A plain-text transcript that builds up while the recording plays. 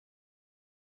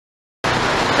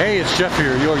Hey, it's Jeff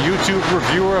here, your YouTube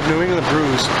reviewer of New England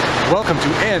brews. Welcome to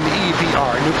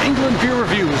NEBR, New England Beer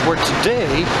Reviews, where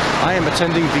today I am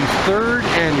attending the 3rd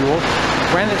annual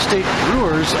Granite State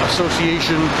Brewers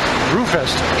Association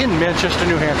Brewfest in Manchester,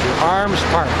 New Hampshire, Arms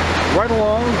Park, right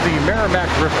along the Merrimack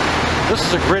River. This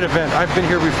is a great event. I've been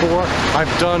here before. I've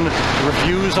done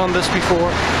reviews on this before.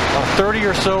 30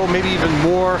 or so, maybe even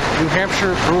more, New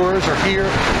Hampshire brewers are here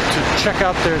to check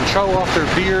out and show off their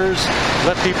beers,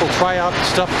 let people try out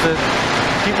stuff that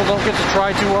people don't get to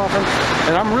try too often.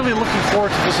 And I'm really looking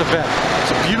forward to this event.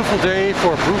 It's a beautiful day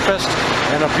for a Brewfest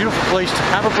and a beautiful place to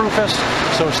have a Brewfest.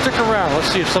 So stick around. Let's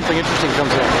see if something interesting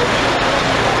comes in.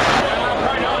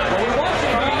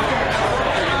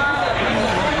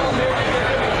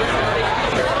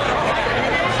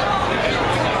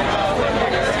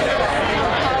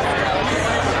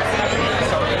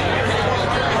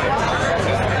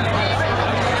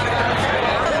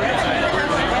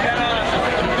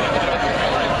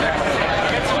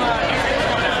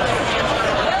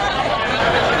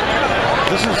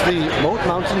 This is the Moat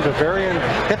Mountain Bavarian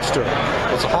Hipster.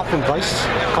 It's a Hoffman Weiss,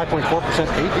 5.4%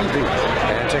 ABV.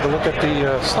 And take a look at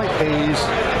the slight haze,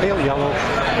 pale yellow,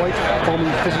 white,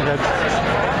 foamy, fizzy head.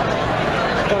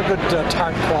 Got a good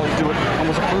tart quality to it,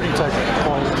 almost a fruity type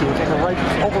quality to it. Take a ripe,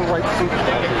 overripe fruit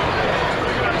quality.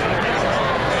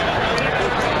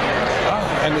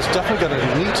 And it's definitely got a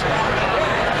neat,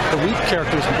 the wheat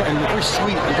characters, and very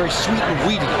sweet and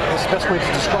weedy. That's the best way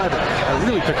to describe it. I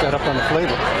really picked that up on the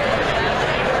flavor.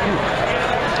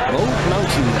 Moat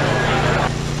Mountain.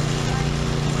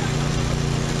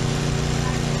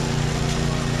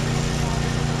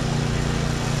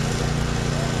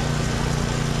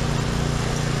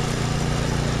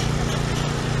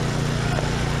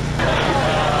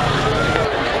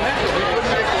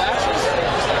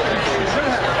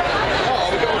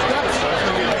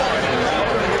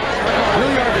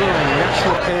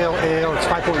 Pale Ale, it's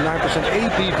 5.9%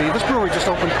 ABV. This brewery just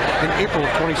opened in April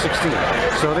of 2016,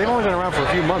 so they've only been around for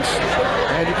a few months,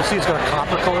 and you can see it's got a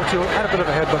copper color to it. I had a bit of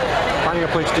a head, but finding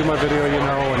a place to do my video, you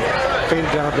know, and fade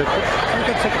it down a bit. But you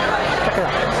can check it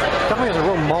out. Definitely has a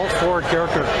real malt-forward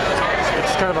character.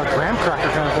 It's kind of a graham cracker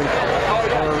kind of thing,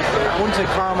 or I wouldn't say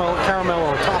caramel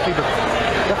or toffee, but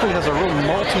definitely has a real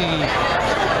malty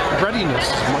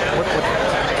breadiness.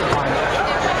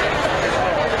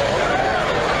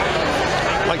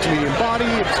 Light to medium body,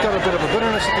 it's got a bit of a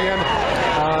bitterness at the end.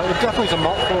 It definitely is a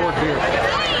malt-forward beer.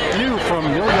 New from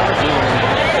Mill Yard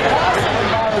Brewing.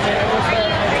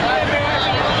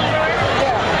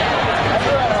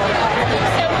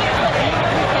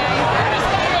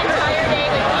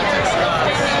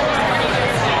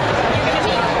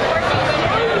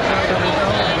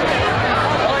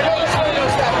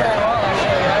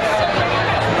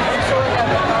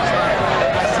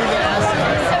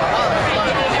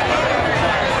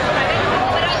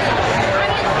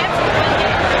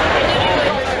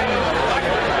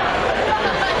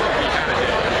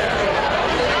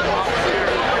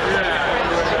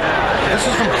 This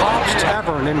is from Hobbs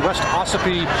Tavern in West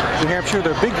Ossipee, New Hampshire.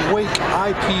 Their Big Wake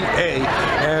IPA,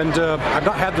 and I've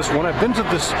not had this one. I've been to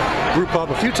this brew pub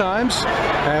a few times.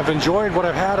 I've enjoyed what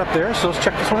I've had up there, so let's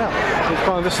check this one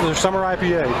out. This is their summer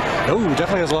IPA. Oh,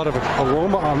 definitely has a lot of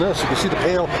aroma on this. You can see the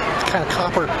pale, it's kind of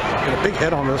copper, and a big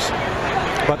head on this.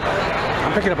 But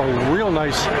I'm picking up a real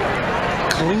nice,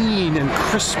 clean and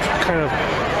crisp, kind of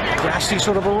grassy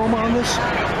sort of aroma on this,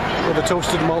 with a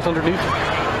toasted malt underneath.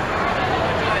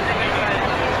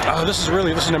 This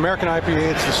is an American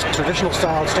IPA. It's this traditional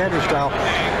style, standard style.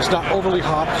 It's not overly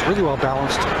hopped. It's really well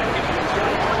balanced.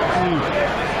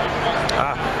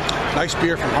 Nice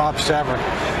beer from Hobbs Tavern,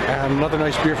 and another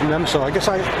nice beer from them. So I guess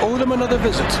I owe them another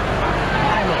visit.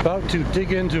 I'm about to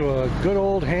dig into a good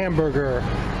old hamburger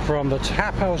from the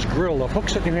Tap House Grill of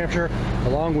Hooksett, New Hampshire,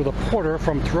 along with a porter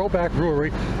from Throwback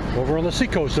Brewery over on the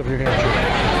seacoast of New Hampshire.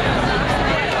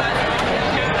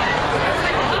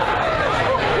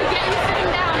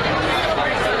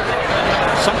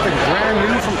 Something brand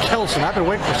new from Kelsen. I've been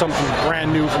waiting for something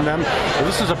brand new from them. So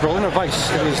this is a Berliner Weiss.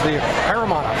 It is the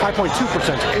Aramata, 5.2%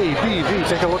 ABV.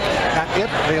 Take a look at it.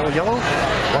 Pale yellow,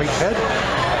 white head.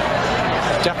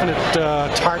 Definite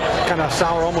tart, kind of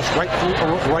sour, almost ripe fruit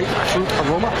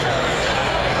aroma.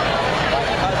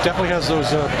 Definitely has those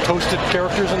toasted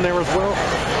characters in there as well.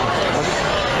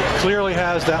 Clearly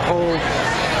has that whole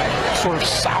sort of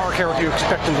sour character you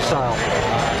expect in the style,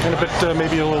 and a bit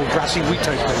maybe a little grassy wheat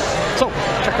type thing. So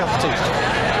check out the taste.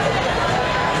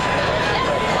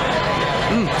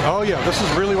 Oh yeah, this is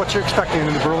really what you're expecting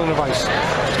in the Berliner Weiss.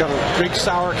 It's got a big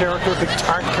sour character, big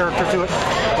tart character to it,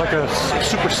 like a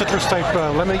super citrus type,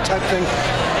 lemony type thing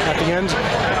at the end.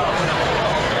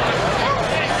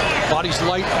 body's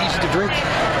light, easy to drink,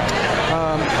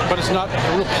 but it's not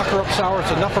a real pucker-up sour.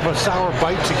 It's enough of a sour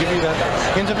bite to give you that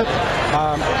hint of it.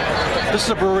 This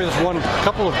is a brewery that's won a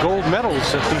couple of gold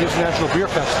medals at the International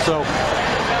Brewfest, so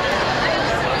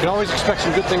you can always expect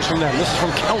some good things from them. This is from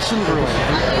Assn Brewing.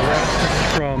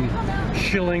 From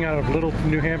Schilling out of Littleton,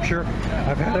 New Hampshire.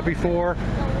 I've had it before.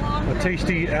 A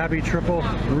tasty Abbey Triple,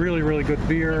 really, really good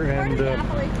beer, and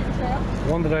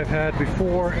one that I've had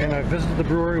before. And I visited the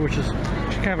brewery, which is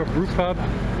kind of a brew pub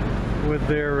with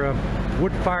their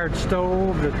wood-fired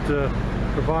stove that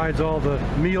provides all the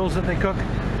meals that they cook.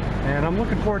 And I'm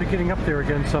looking forward to getting up there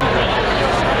again someday.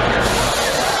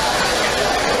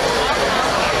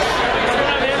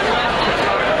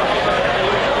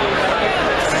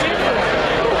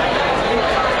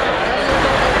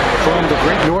 From the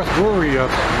Great North Brewery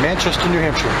of Manchester, New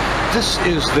Hampshire. This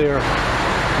is their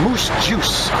Moose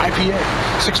Juice IPA,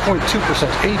 6.2%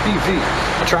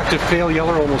 ABV. Attractive pale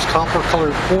yellow, almost copper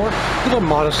colored pour with a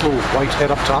modest little white head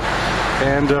up top.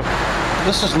 And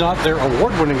this is not their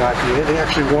award-winning IPA. They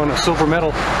actually won a silver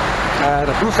medal at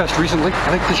a Brewfest recently, I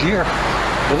think this year.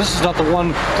 But this is not the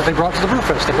one that they brought to the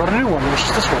Brewfest. They brought a new one, which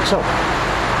is this one. So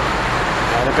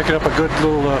they're picking up a good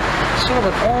little, sort of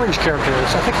an orange character.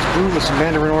 I think it's brewed with some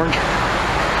mandarin orange.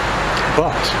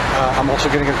 But I'm also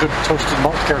getting a good toasted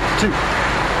malt character too.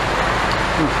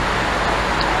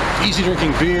 Easy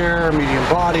drinking beer, medium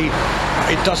body.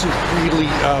 It doesn't really,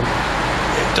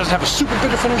 it doesn't have a super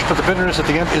bitter finish, but the bitterness at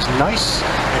the end is nice.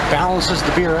 It balances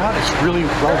the beer out. It's really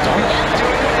well done.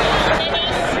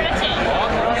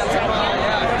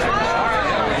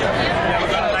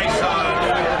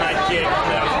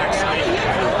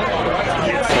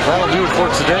 That'll do it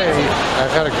for today.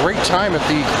 I've had a great time at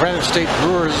the Granite State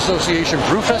Brewers Association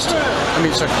Brewfest. I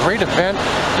mean, it's a great event.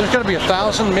 There's going to be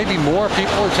 1,000, maybe more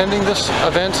people attending this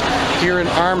event here in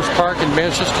Arms Park in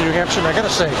Manchester, New Hampshire. And I gotta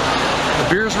say, the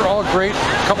beers were all great.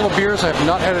 A couple of beers I have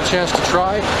not had a chance to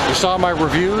try. You saw my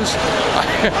reviews.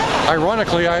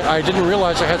 Ironically, I didn't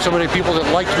realize I had so many people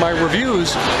that liked my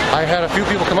reviews. I had a few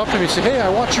people come up to me and say, hey, I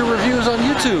watch your reviews on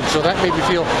YouTube. So that made me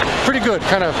feel pretty good.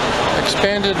 Kind of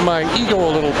expanded my ego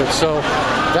a little bit. So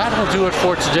that will do it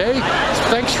for today.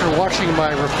 Thanks for watching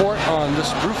my report on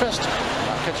this Brewfest.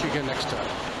 I'll catch you again next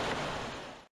time.